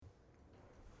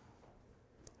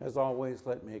As always,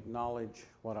 let me acknowledge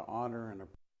what an honor and a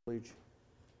privilege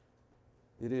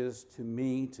it is to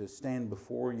me to stand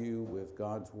before you with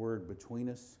God's Word between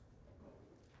us.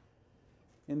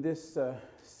 In this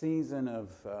season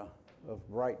of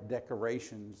bright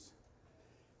decorations,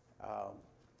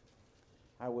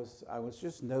 I was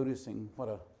just noticing what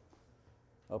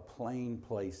a plain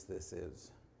place this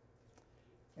is.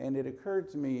 And it occurred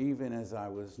to me, even as I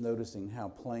was noticing how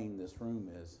plain this room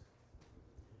is,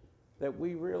 that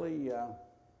we really,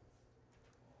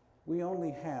 we only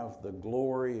have the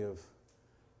glory of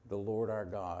the Lord our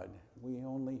God. We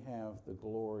only have the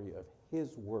glory of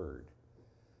His Word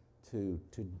to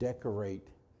decorate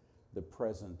the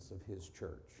presence of His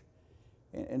church.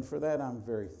 And for that, I'm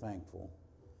very thankful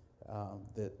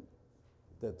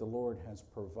that the Lord has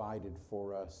provided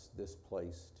for us this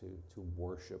place to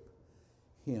worship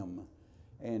Him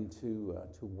and to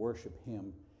worship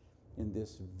Him in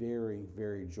this very,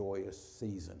 very joyous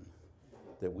season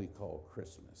that we call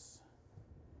Christmas.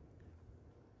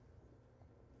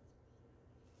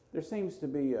 There seems to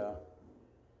be a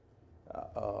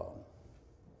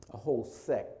whole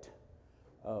sect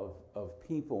of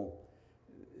people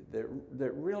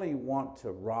that really want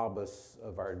to rob us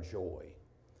of our joy.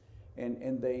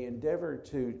 And they endeavor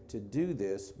to do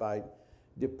this by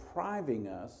depriving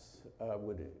us,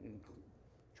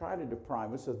 try to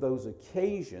deprive us of those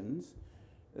occasions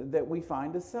that we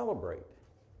find to celebrate.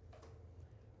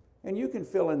 And you can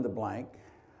fill in the blank.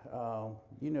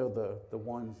 You know the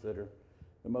ones that are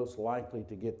the most likely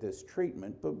to get this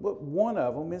treatment, but one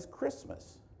of them is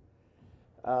Christmas.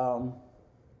 And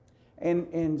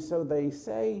so they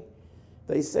say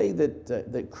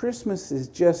that Christmas is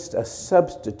just a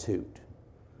substitute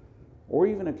or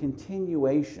even a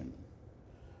continuation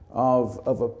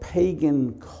of a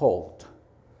pagan cult.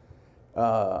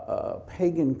 A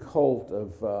pagan cult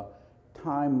of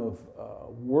time of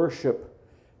worship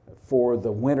for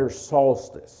the winter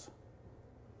solstice,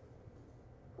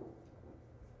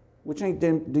 which ain't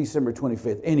December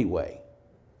 25th anyway.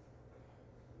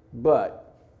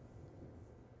 But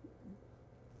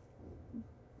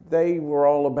they were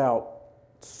all about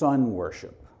sun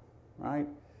worship, right?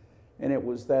 And it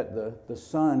was that the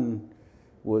sun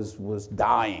was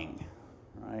dying,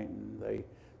 right? And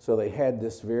so they had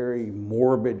this very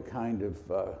morbid kind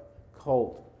of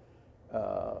cult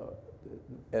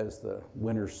as the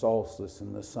winter solstice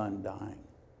and the sun dying.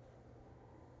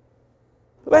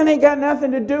 But that ain't got nothing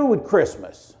to do with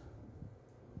Christmas.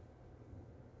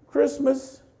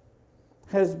 Christmas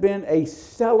has been a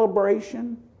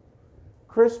celebration.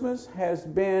 Christmas has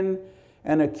been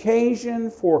an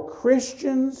occasion for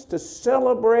Christians to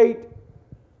celebrate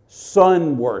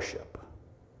sun worship.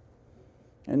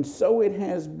 And so it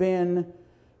has been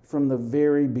from the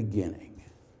very beginning.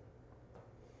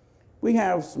 We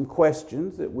have some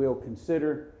questions that we'll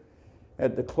consider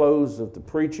at the close of the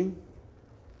preaching.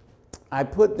 I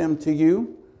put them to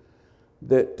you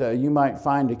that you might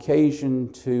find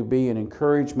occasion to be an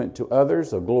encouragement to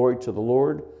others, a glory to the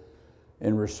Lord,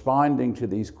 in responding to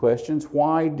these questions.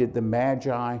 Why did the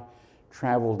Magi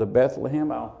travel to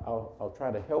Bethlehem? I'll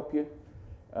try to help you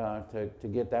to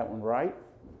get that one right.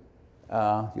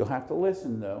 You'll have to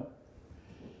listen, though.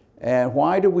 And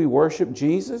why do we worship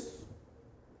Jesus?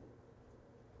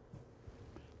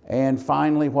 And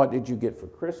finally, what did you get for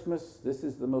Christmas? This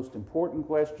is the most important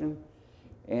question.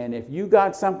 And if you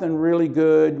got something really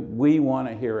good, we want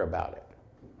to hear about it.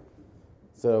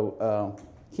 So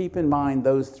keep in mind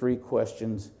those three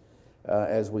questions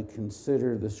as we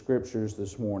consider the scriptures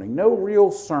this morning. No real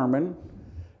sermon.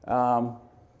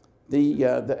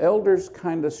 The elders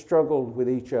kind of struggled with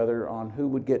each other on who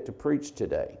would get to preach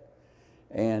today.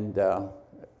 And I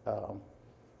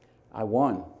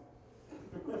won.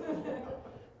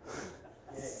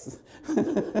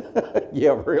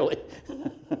 Yeah, really.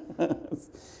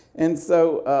 And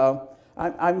so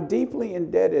I'm deeply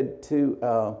indebted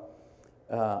to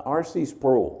R.C.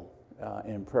 Sproul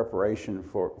in preparation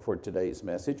for today's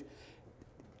message,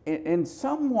 and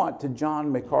somewhat to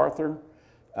John MacArthur,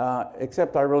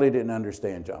 except I really didn't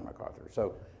understand John MacArthur,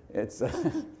 so it's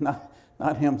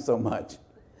not him so much.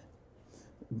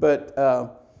 But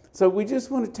so we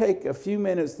just want to take a few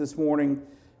minutes this morning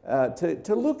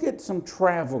to look at some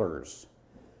travelers.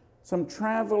 Some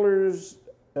travelers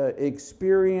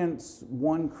experienced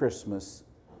one Christmas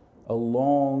a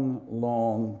long,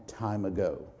 long time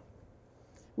ago.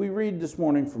 We read this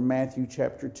morning from Matthew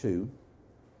chapter 2,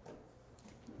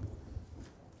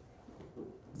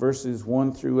 verses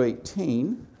 1 through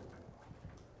 18.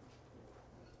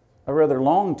 A rather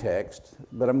long text,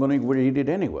 but I'm going to read it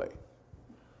anyway.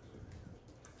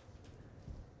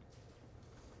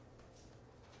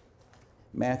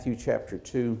 Matthew chapter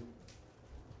 2,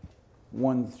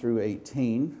 1 through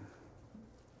 18.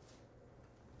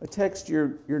 A text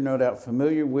you're no doubt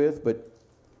familiar with, but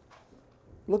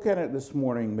look at it this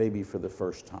morning maybe for the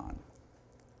first time.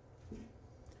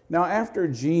 Now, after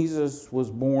Jesus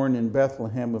was born in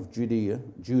Bethlehem of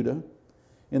Judah,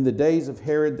 in the days of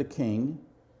Herod the king,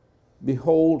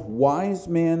 behold, wise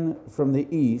men from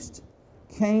the east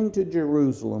came to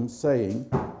Jerusalem, saying,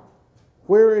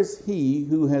 Where is he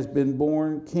who has been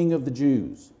born King of the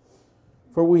Jews?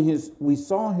 For we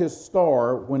saw his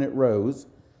star when it rose,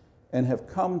 and have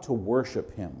come to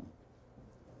worship him.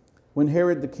 When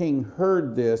Herod the king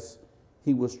heard this,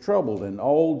 he was troubled, and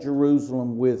all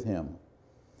Jerusalem with him.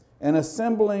 And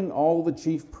assembling all the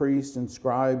chief priests and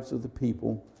scribes of the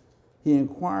people, he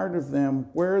inquired of them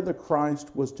where the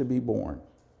Christ was to be born.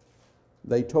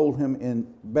 They told him,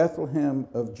 In Bethlehem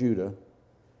of Judah,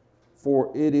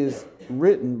 for it is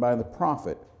written by the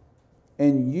prophet,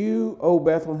 And you, O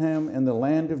Bethlehem, in the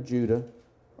land of Judah,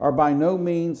 are by no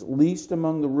means least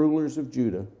among the rulers of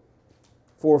Judah,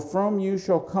 for from you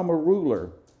shall come a ruler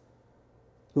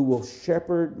who will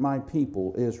shepherd my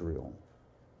people Israel.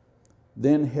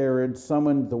 Then Herod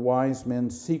summoned the wise men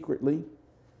secretly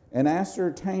and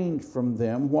ascertained from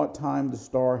them what time the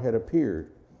star had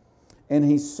appeared. And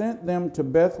he sent them to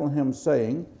Bethlehem,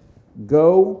 saying,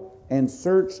 Go and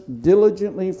search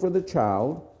diligently for the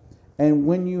child, and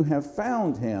when you have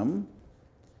found him,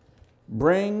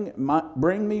 bring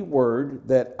me word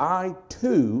that I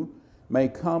too may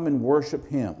come and worship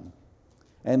him.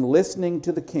 And listening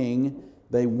to the king,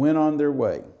 they went on their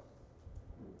way.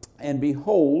 And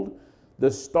behold, the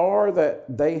star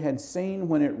that they had seen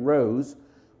when it rose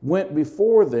went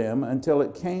before them until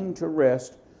it came to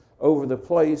rest over the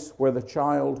place where the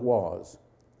child was.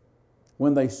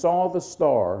 When they saw the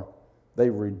star, they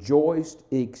rejoiced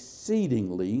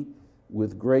exceedingly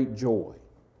with great joy.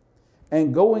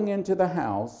 And going into the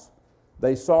house,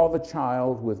 they saw the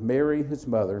child with Mary his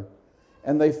mother,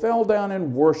 and they fell down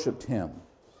and worshipped him.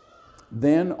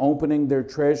 Then, opening their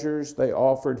treasures, they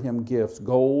offered him gifts,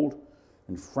 gold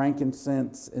and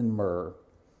frankincense and myrrh.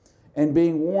 And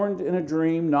being warned in a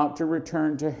dream not to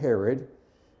return to Herod,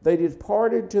 they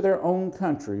departed to their own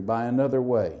country by another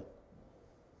way.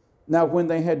 Now when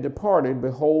they had departed,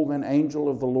 behold, an angel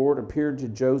of the Lord appeared to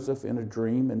Joseph in a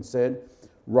dream and said,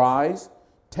 Rise,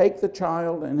 take the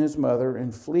child and his mother,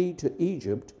 and flee to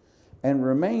Egypt, and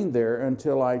remain there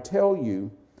until I tell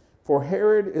you, for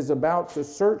Herod is about to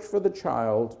search for the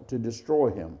child to destroy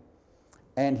him.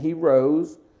 And he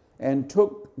rose and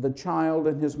took the child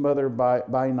and his mother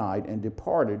by night and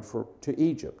departed to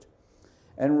Egypt,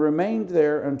 and remained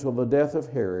there until the death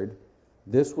of Herod.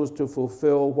 This was to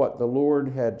fulfill what the Lord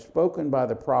had spoken by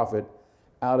the prophet,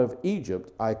 Out of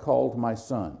Egypt I called my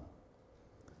son.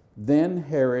 Then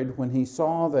Herod, when he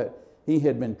saw that he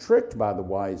had been tricked by the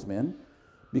wise men,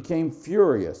 became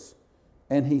furious,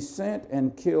 and he sent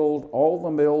and killed all the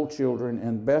male children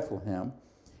in Bethlehem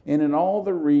and in all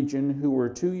the region who were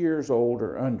 2 years old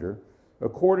or under,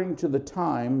 according to the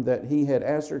time that he had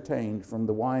ascertained from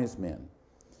the wise men.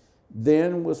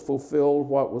 Then was fulfilled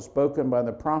what was spoken by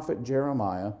the prophet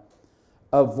Jeremiah.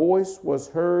 A voice was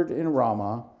heard in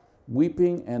Ramah,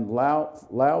 weeping and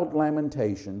loud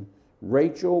lamentation,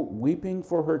 Rachel weeping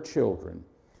for her children.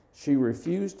 She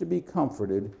refused to be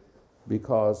comforted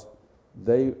because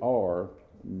they are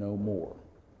no more.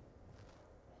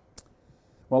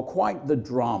 Well, quite the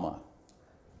drama.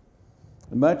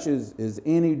 Much as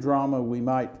any drama we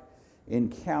might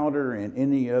encounter in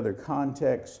any other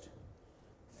context,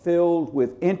 filled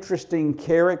with interesting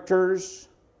characters,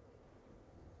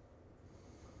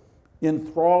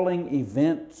 enthralling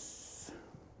events,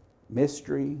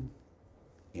 mystery,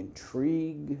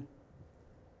 intrigue,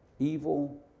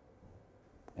 evil,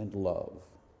 and love.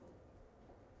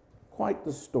 Quite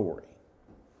the story.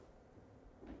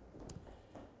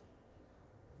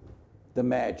 The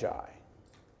Magi,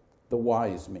 the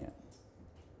wise men.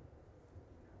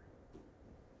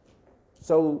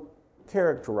 So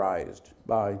characterized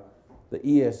by the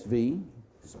ESV,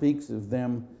 speaks of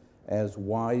them as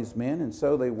wise men, and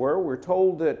so they were. We're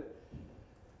told that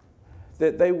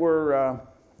they were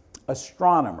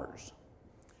astronomers.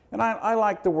 And I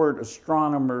like the word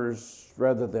astronomers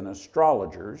rather than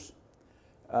astrologers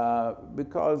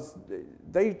because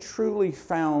they truly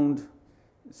found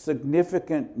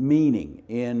significant meaning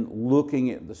in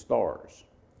looking at the stars.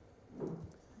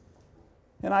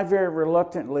 And I very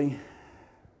reluctantly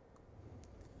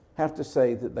have to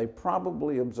say that they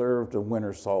probably observed a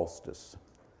winter solstice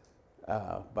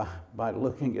by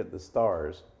looking at the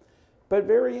stars. But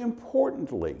very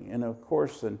importantly, and of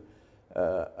course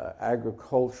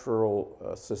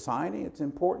agricultural society, it's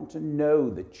important to know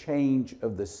the change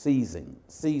of the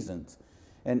seasons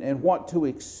and what to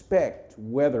expect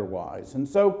weather-wise. And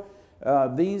so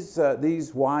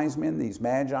these wise men, these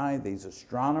magi, these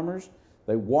astronomers,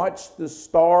 they watched the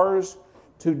stars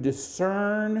to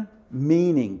discern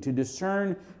meaning, to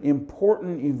discern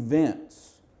important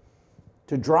events,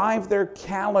 to drive their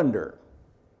calendar,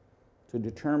 to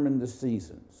determine the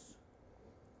seasons.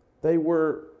 They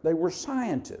were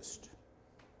scientists.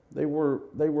 They were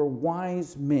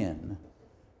wise men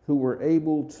who were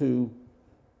able to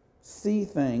see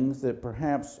things that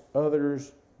perhaps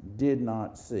others did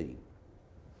not see.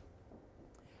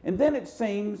 And then it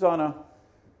seems on a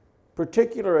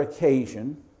particular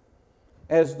occasion,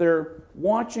 as they're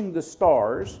watching the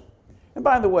stars, and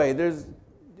by the way, there's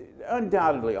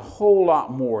undoubtedly a whole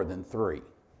lot more than three.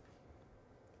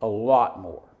 A lot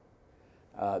more.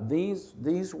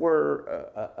 These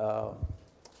were,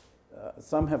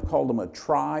 some have called them a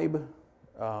tribe,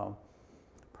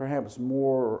 perhaps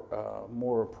more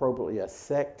appropriately a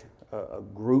sect, a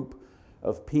group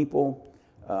of people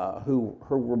who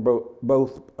were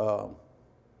both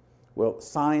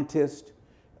scientists,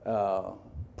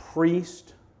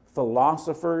 priests,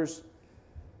 philosophers,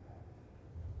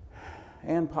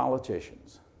 and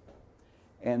politicians.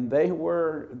 And they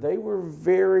were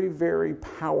very, very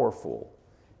powerful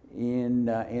in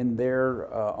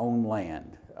their own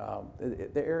land.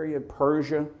 The area of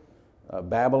Persia,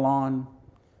 Babylon,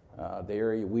 the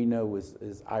area we know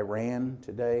is Iran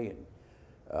today,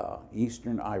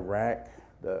 eastern Iraq,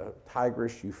 the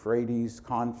Tigris-Euphrates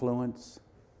confluence.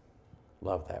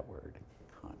 Love that word,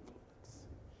 confluence.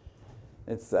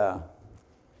 It's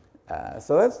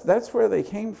so that's where they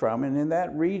came from, and in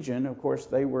that region, of course,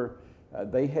 they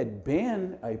had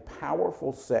been a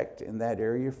powerful sect in that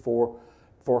area for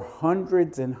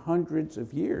hundreds and hundreds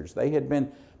of years. They had been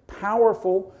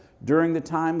powerful during the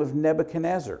time of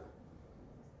Nebuchadnezzar.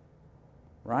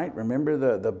 Right?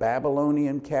 Remember the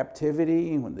Babylonian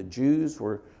captivity when the Jews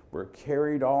were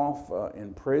carried off,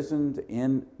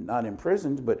 not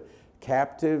imprisoned, but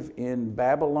captive in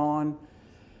Babylon.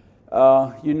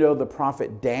 The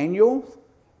prophet Daniel.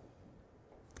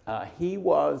 He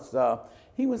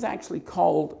was actually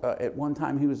called at one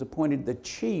time. He was appointed the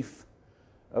chief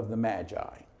of the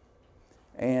Magi,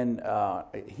 and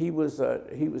he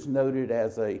was noted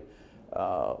as a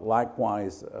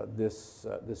likewise this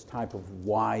type of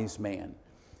wise man,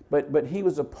 but he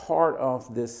was a part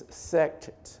of this sect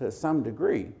to some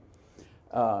degree.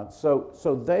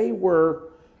 So they were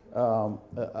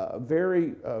a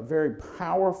very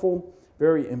powerful,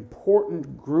 very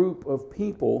important group of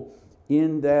people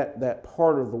in that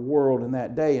part of the world in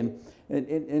that day,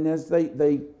 and as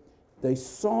they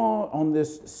saw on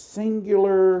this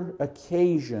singular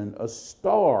occasion a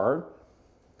star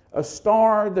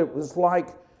that was like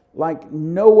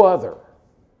no other,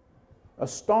 a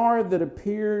star that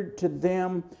appeared to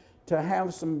them to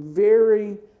have some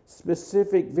very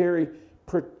specific, very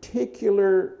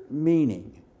particular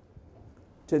meaning.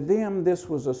 To them, this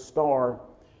was a star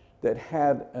that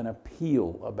had an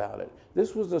appeal about it.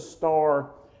 This was a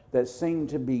star that seemed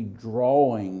to be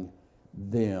drawing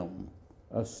them,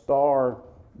 a star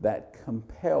that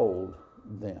compelled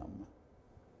them.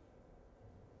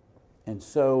 And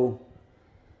so,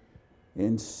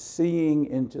 in seeing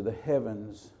into the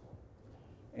heavens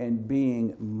and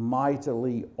being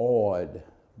mightily awed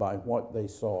by what they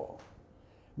saw,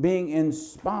 being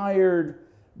inspired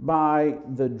by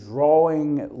the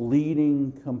drawing,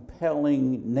 leading,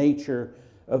 compelling nature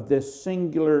of this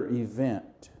singular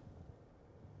event,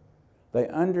 they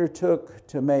undertook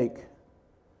to make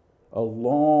a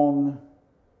long,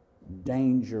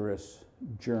 dangerous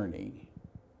journey,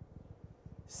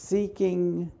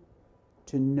 seeking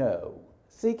to know,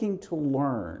 seeking to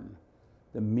learn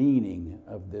the meaning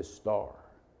of this star.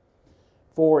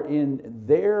 For in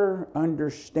their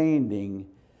understanding,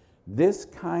 this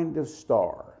kind of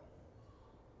star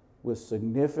was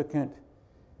significant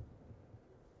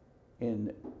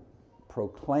in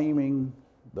proclaiming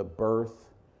the birth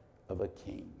of a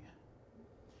king.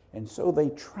 And so they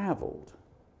traveled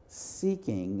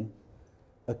seeking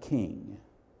a king.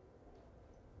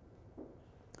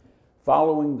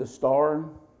 Following the star,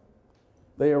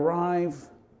 they arrive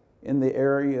in the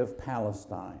area of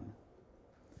Palestine.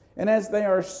 And as they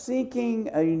are seeking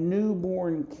a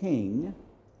newborn king,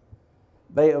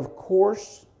 they, of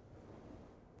course,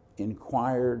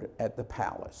 inquired at the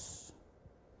palace.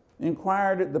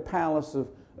 Inquired at the palace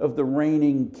of the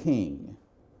reigning king.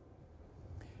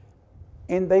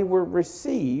 And they were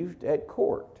received at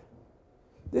court.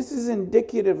 This is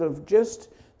indicative of just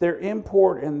their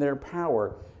import and their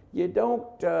power. You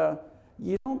don't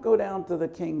go down to the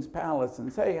king's palace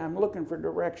and say, I'm looking for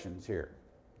directions here,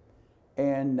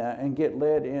 and get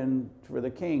led in for the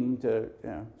king to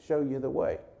show you the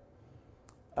way.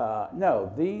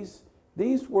 No, these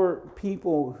were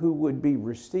people who would be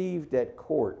received at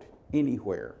court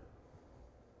anywhere.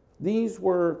 These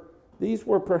were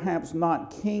perhaps not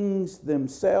kings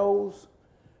themselves,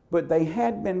 but they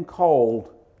had been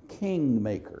called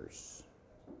kingmakers.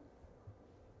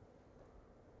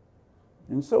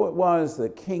 And so it was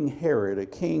that King Herod, a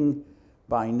king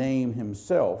by name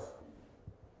himself,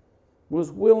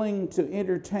 was willing to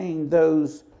entertain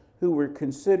those who were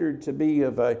considered to be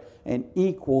of an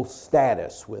equal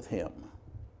status with him,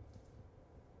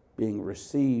 being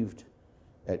received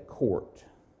at court.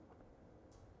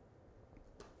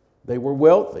 They were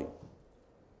wealthy.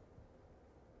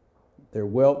 Their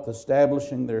wealth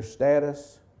establishing their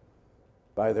status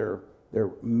by their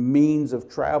means of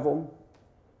travel.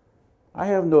 I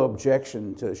have no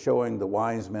objection to showing the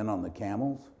wise men on the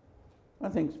camels. I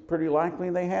think it's pretty likely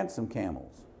they had some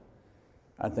camels.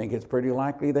 I think it's pretty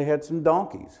likely they had some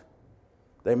donkeys.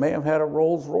 They may have had a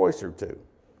Rolls Royce or two.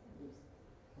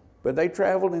 But they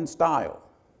traveled in style.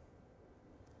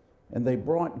 And they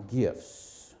brought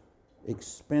gifts,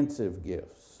 expensive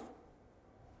gifts.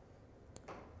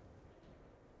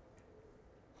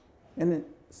 And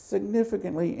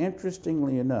significantly,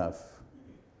 interestingly enough,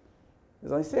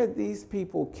 as I said, these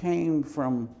people came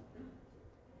from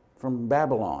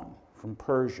Babylon, from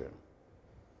Persia.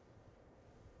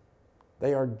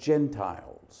 They are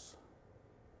Gentiles.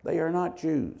 They are not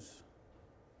Jews.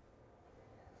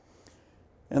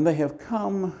 And they have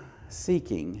come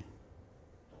seeking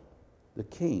the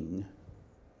King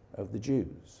of the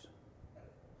Jews.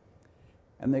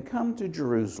 And they come to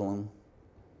Jerusalem,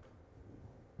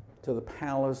 to the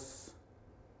palace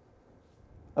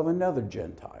of another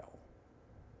Gentile,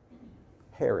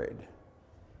 Herod.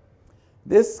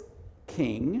 This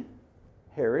king,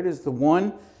 Herod, is the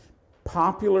one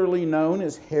popularly known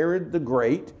as Herod the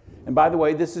Great. And by the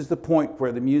way, this is the point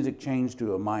where the music changed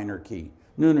to a minor key.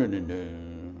 No.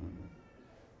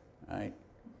 Right?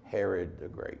 Herod the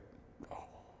Great.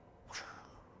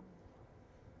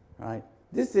 Right?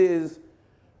 This is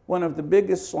one of the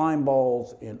biggest slime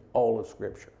balls in all of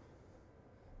Scripture.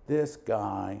 This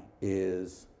guy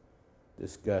is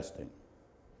disgusting.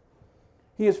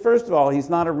 He is, first of all, he's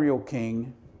not a real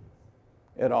king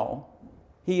at all.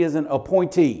 He is an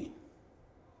appointee.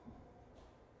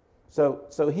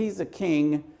 So he's a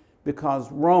king because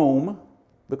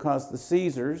the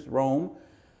Caesars, Rome,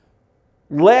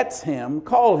 lets him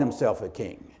call himself a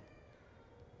king.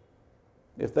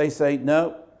 If they say,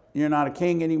 no, you're not a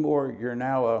king anymore, you're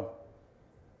now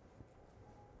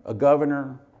a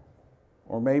governor,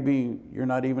 or maybe you're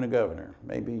not even a governor.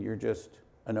 Maybe you're just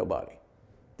a nobody.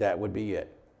 That would be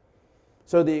it.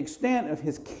 So the extent of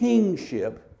his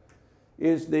kingship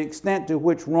is the extent to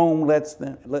which Rome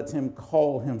lets him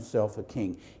call himself a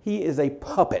king. He is a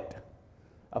puppet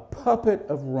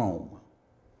of Rome.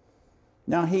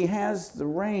 Now he has the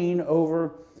reign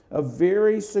over a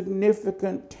very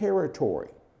significant territory.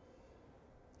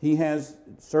 He has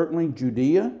certainly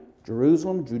Judea,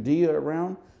 Jerusalem, Judea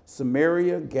around,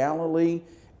 Samaria, Galilee,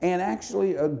 and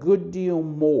actually a good deal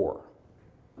more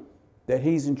that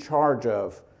he's in charge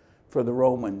of for the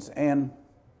Romans. And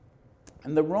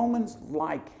the Romans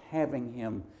like having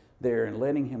him there and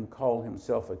letting him call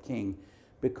himself a king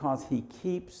because he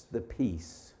keeps the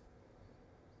peace.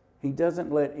 He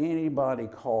doesn't let anybody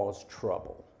cause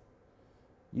trouble.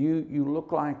 You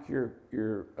look like you're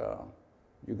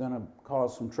going to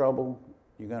cause some trouble.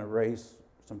 You're going to raise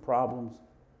some problems.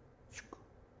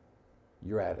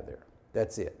 You're out of there.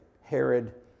 That's it.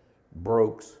 Herod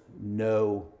brokes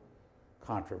no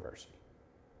controversy.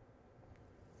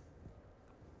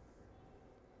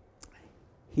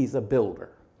 He's a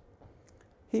builder.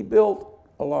 He built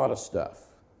a lot of stuff.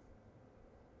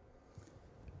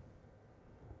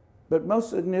 But most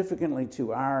significantly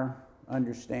to our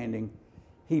understanding,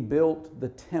 he built the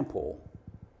temple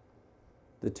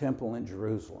in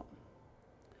Jerusalem.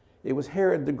 It was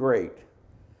Herod the Great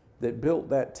that built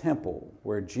that temple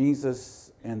where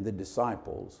Jesus and the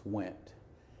disciples went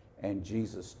and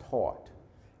Jesus taught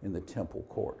in the temple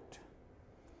court.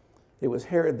 It was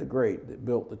Herod the Great that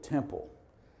built the temple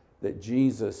that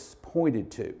Jesus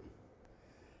pointed to.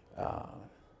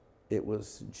 It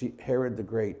was Herod the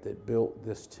Great that built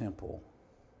this temple.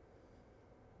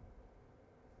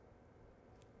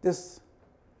 This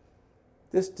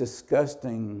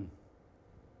disgusting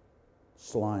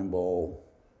slime ball,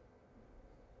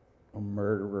 a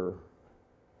murderer,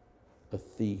 a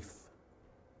thief,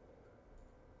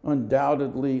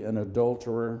 undoubtedly an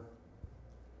adulterer,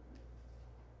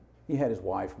 He had his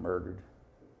wife murdered.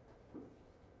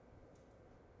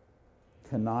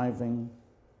 Conniving,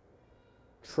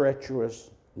 treacherous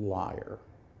liar.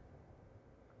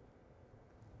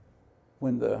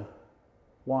 When the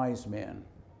wise men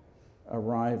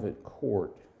arrive at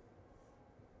court,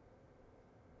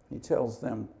 he tells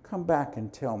them, come back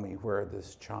and tell me where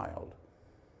this child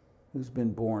who's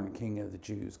been born King of the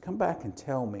Jews, come back and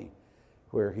tell me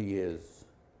where he is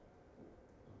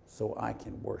so I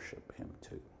can worship him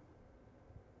too.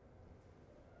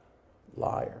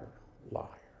 Liar, liar.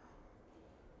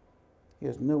 He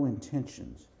has no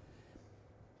intentions.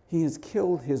 He has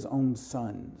killed his own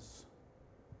sons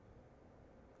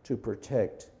to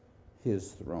protect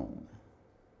his throne.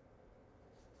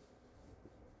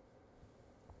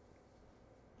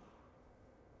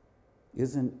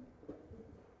 Isn't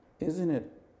it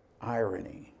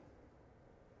irony?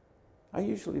 I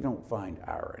usually don't find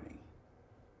irony.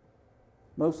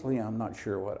 Mostly I'm not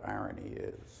sure what irony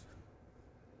is.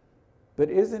 But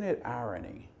isn't it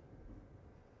irony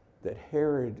that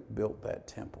Herod built that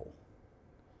temple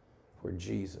where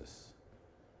Jesus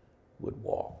would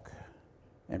walk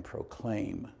and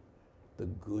proclaim the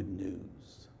good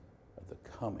news of the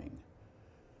coming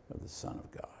of the Son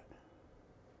of God?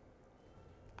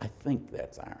 I think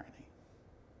that's irony.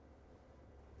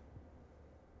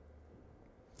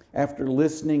 After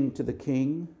listening to the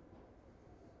king,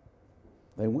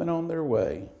 they went on their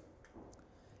way.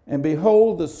 And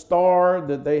behold, the star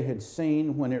that they had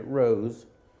seen when it rose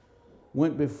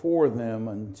went before them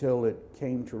until it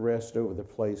came to rest over the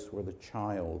place where the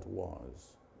child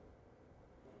was.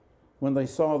 When they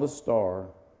saw the star,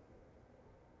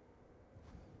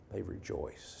 they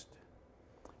rejoiced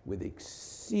with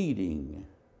exceedingly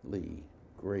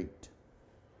great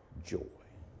joy.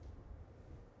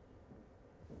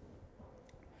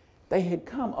 They had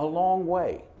come a long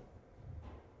way.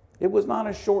 It was not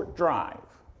a short drive.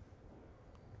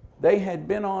 They had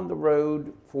been on the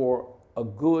road for a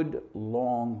good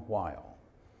long while.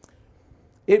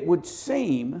 It would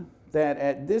seem that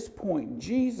at this point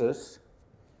Jesus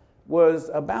was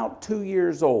about 2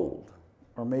 years old,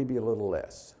 or maybe a little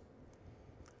less.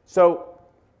 So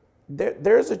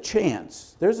there's a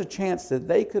chance that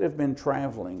they could have been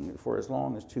traveling for as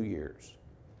long as 2 years.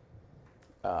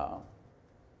 Not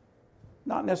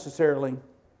necessarily,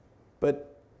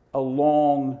 but a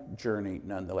long journey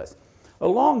nonetheless. A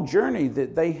long journey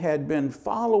that they had been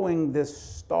following this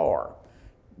star,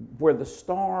 where the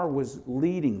star was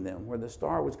leading them, where the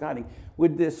star was guiding,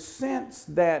 with this sense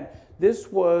that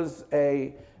this was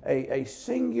a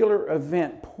singular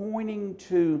event pointing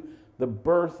to the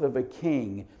birth of a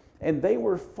king. And they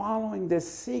were following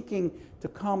this, seeking to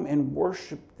come and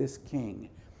worship this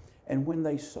king. And when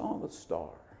they saw the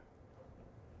star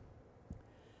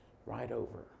right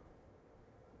over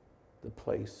the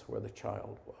place where the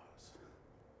child was,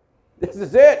 this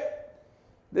is it.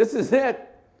 This is it.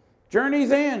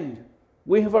 Journey's end.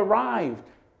 We have arrived.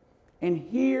 And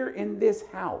here in this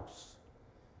house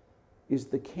is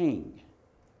the king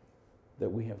that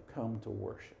we have come to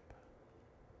worship.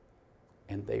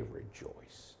 And they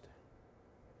rejoiced.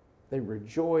 They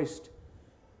rejoiced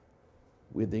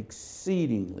with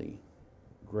exceedingly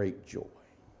great joy.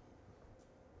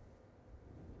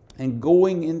 And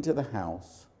going into the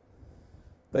house,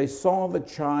 they saw the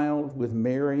child with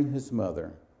Mary, his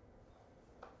mother,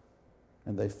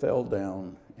 and they fell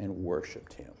down and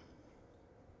worshiped him.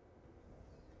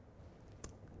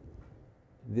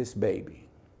 This baby,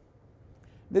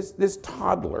 this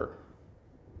toddler.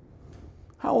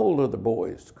 How old are the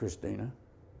boys, Christina?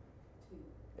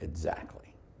 2.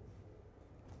 Exactly.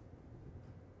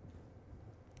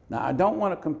 Now, I don't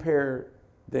want to compare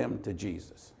them to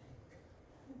Jesus,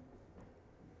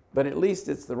 but at least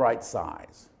it's the right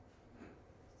size.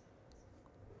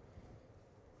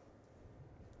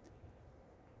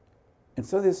 And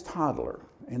so this toddler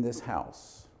in this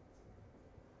house,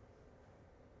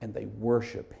 and they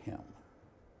worship him.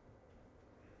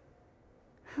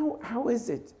 How is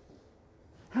it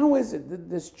that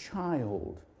this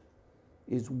child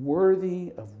is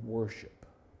worthy of worship?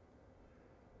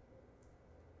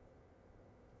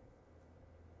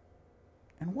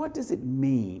 And what does it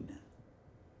mean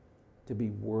to be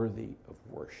worthy of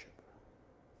worship?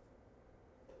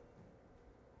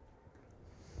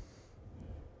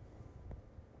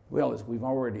 Well, as we've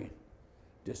already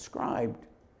described,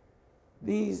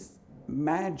 these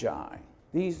magi,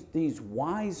 these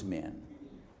wise men,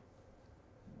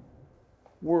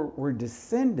 were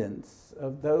descendants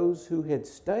of those who had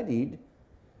studied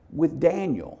with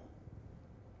Daniel.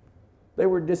 They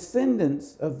were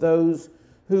descendants of those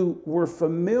who were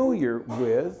familiar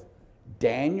with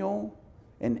Daniel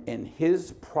and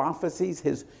his prophecies,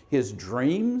 his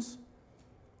dreams,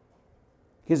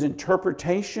 his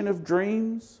interpretation of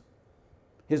dreams,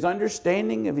 his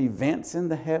understanding of events in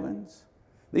the heavens.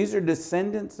 These are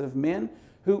descendants of men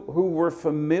who were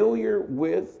familiar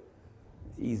with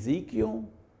Ezekiel,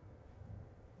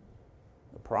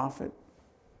 the prophet.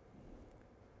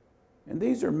 And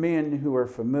these are men who are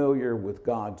familiar with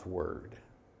God's word.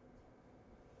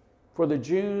 For the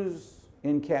Jews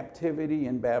in captivity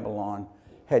in Babylon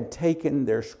had taken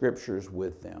their scriptures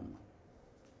with them.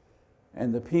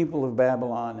 And the people of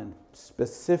Babylon, and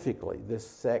specifically this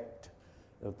sect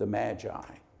of the Magi,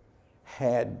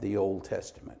 had the Old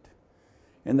Testament.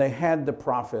 And they had the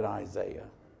prophet Isaiah,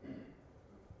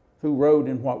 who wrote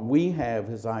in what we have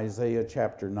as Isaiah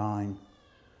chapter 9,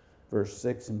 verse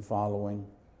 6 and following.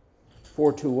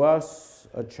 For to us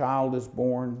a child is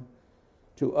born,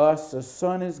 to us a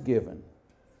son is given,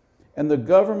 and the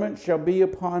government shall be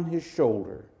upon his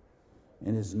shoulder,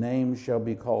 and his name shall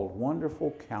be called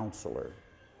Wonderful Counselor,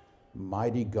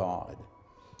 Mighty God,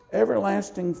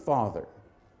 Everlasting Father,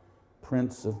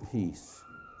 Prince of Peace.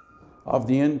 Of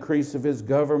the increase of his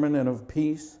government and of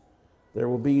peace there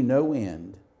will be no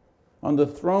end. On the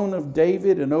throne of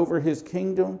David and over his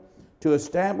kingdom, to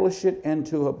establish it and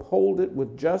to uphold it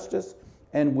with justice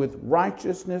and with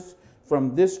righteousness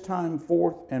from this time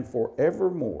forth and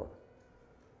forevermore.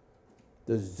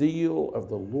 The zeal of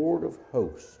the Lord of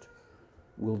hosts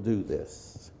will do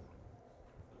this.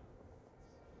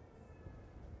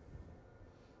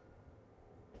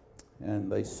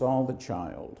 And they saw the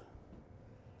child,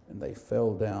 and they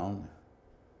fell down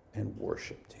and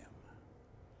worshiped him,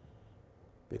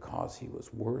 because he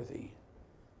was worthy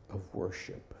of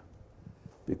worship,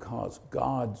 because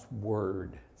God's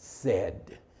word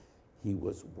said he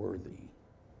was worthy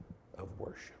of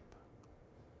worship.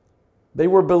 They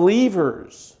were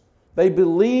believers. They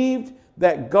believed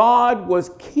that God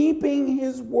was keeping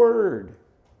his word.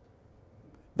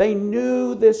 They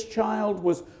knew this child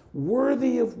was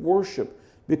worthy of worship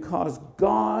because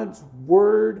God's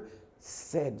word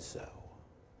said so.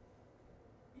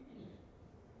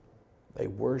 They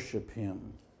worship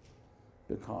him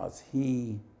because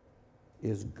he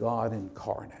is God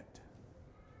incarnate.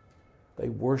 They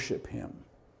worship him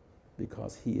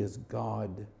because he is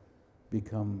God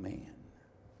become man.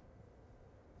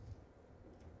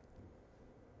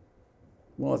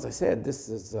 Well, as I said, this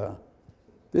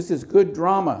is good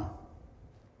drama.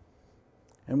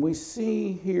 And we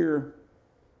see here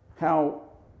how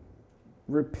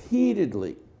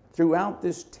repeatedly throughout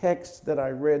this text that I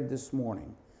read this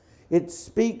morning, it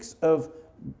speaks of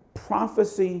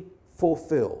prophecy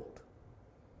fulfilled.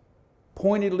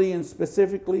 Pointedly and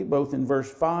specifically, both in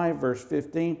verse 5, verse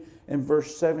 15, and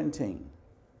verse 17.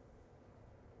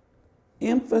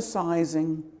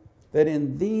 Emphasizing that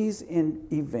in these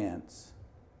events,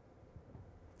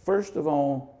 first of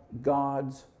all,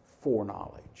 God's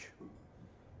foreknowledge.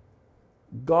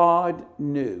 God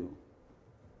knew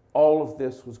all of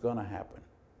this was going to happen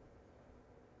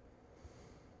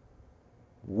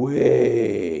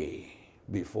way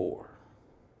before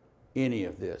any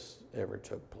of this ever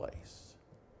took place.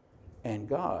 And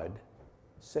God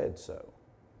said so.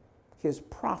 His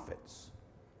prophets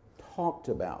talked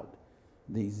about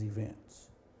these events.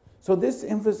 So this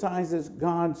emphasizes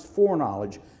God's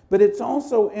foreknowledge, but it's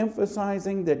also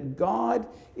emphasizing that God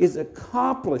is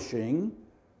accomplishing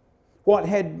what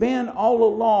had been all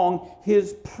along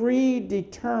his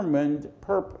predetermined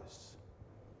purpose.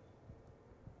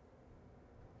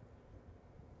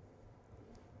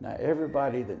 Now,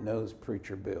 everybody that knows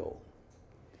Preacher Bill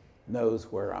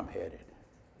knows where I'm headed.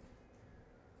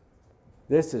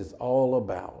 This is all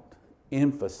about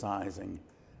emphasizing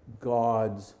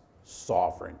God's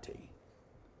sovereignty.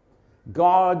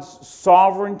 God's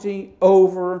sovereignty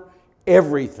over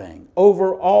everything,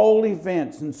 over all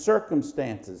events and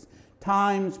circumstances,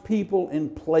 times, people,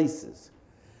 and places.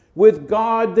 With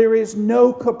God, there is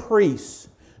no caprice,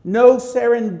 no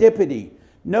serendipity,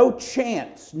 no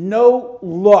chance, no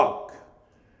luck.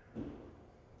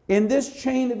 In this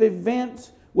chain of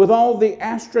events, with all the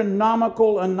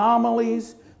astronomical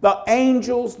anomalies, the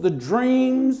angels, the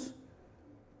dreams,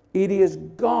 it is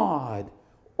God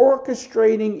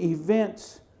orchestrating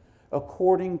events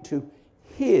according to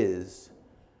his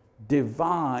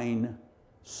divine,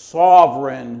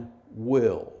 sovereign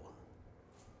will.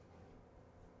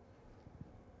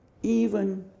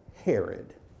 Even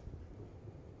Herod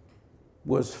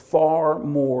was far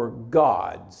more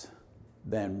God's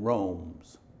than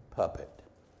Rome's puppet.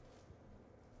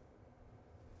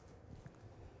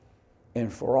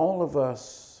 And for all of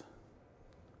us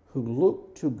who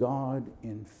look to God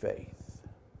in faith,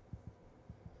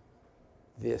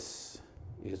 this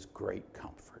is great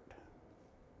comfort.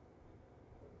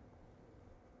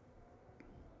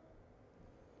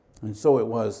 And so it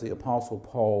was the Apostle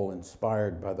Paul,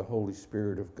 inspired by the Holy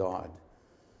Spirit of God,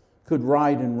 could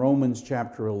write in Romans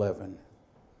chapter 11,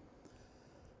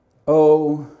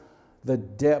 "Oh, the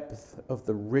depth of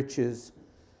the riches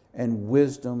and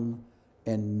wisdom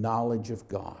and knowledge of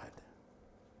God.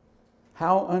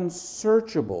 How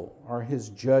unsearchable are his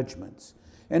judgments,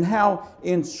 and how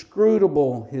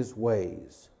inscrutable his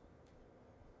ways.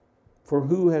 For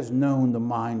who has known the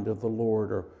mind of the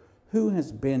Lord, or who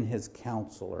has been his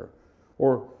counselor,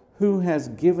 or who has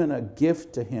given a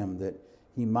gift to him that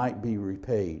he might be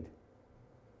repaid?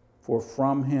 For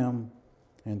from him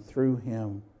and through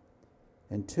him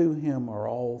and to him are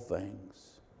all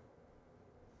things.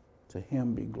 To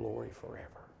him be glory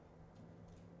forever.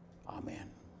 Amen."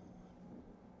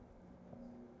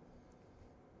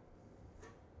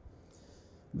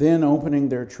 Then opening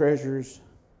their treasures,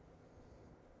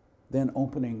 they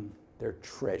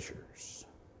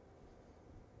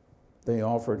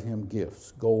offered him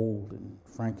gifts, gold and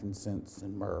frankincense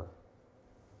and myrrh.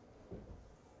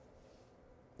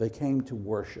 They came to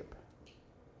worship.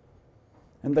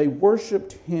 And they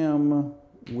worshiped him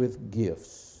with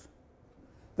gifts.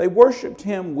 They worshiped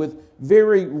him with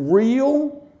very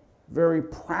real, very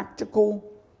practical,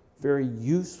 very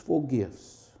useful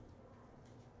gifts.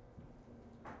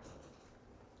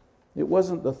 It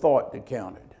wasn't the thought that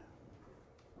counted.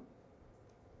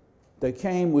 They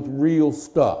came with real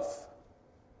stuff.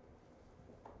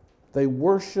 They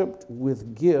worshiped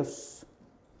with gifts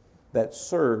that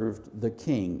served the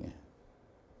king.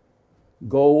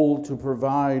 Gold to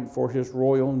provide for his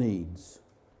royal needs.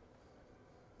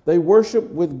 They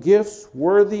worshiped with gifts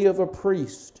worthy of a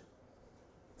priest.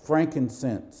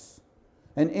 Frankincense,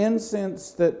 an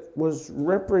incense that was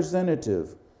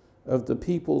representative of the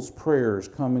people's prayers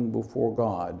coming before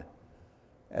God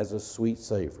as a sweet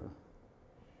savor.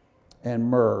 And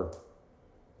myrrh,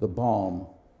 the balm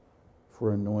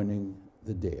for anointing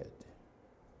the dead.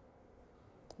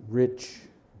 Rich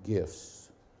gifts.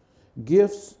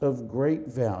 Gifts of great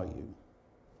value.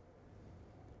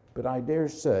 But I dare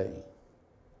say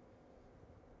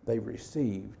they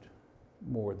received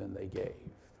more than they gave.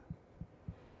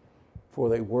 For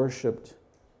they worshiped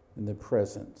in the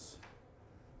presence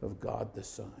of God the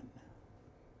Son.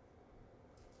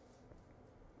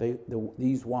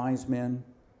 These wise men,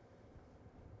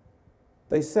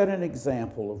 they set an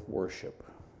example of worship.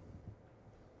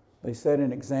 They set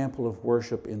an example of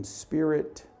worship in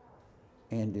spirit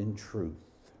and in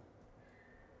truth.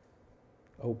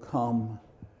 Oh, come,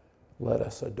 let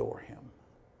us adore him,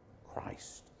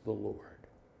 Christ the Lord.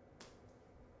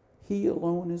 He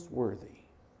alone is worthy,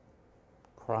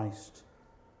 Christ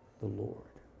the Lord.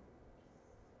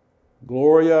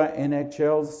 Gloria in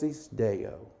excelsis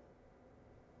Deo.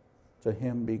 To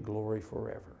him be glory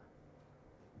forever.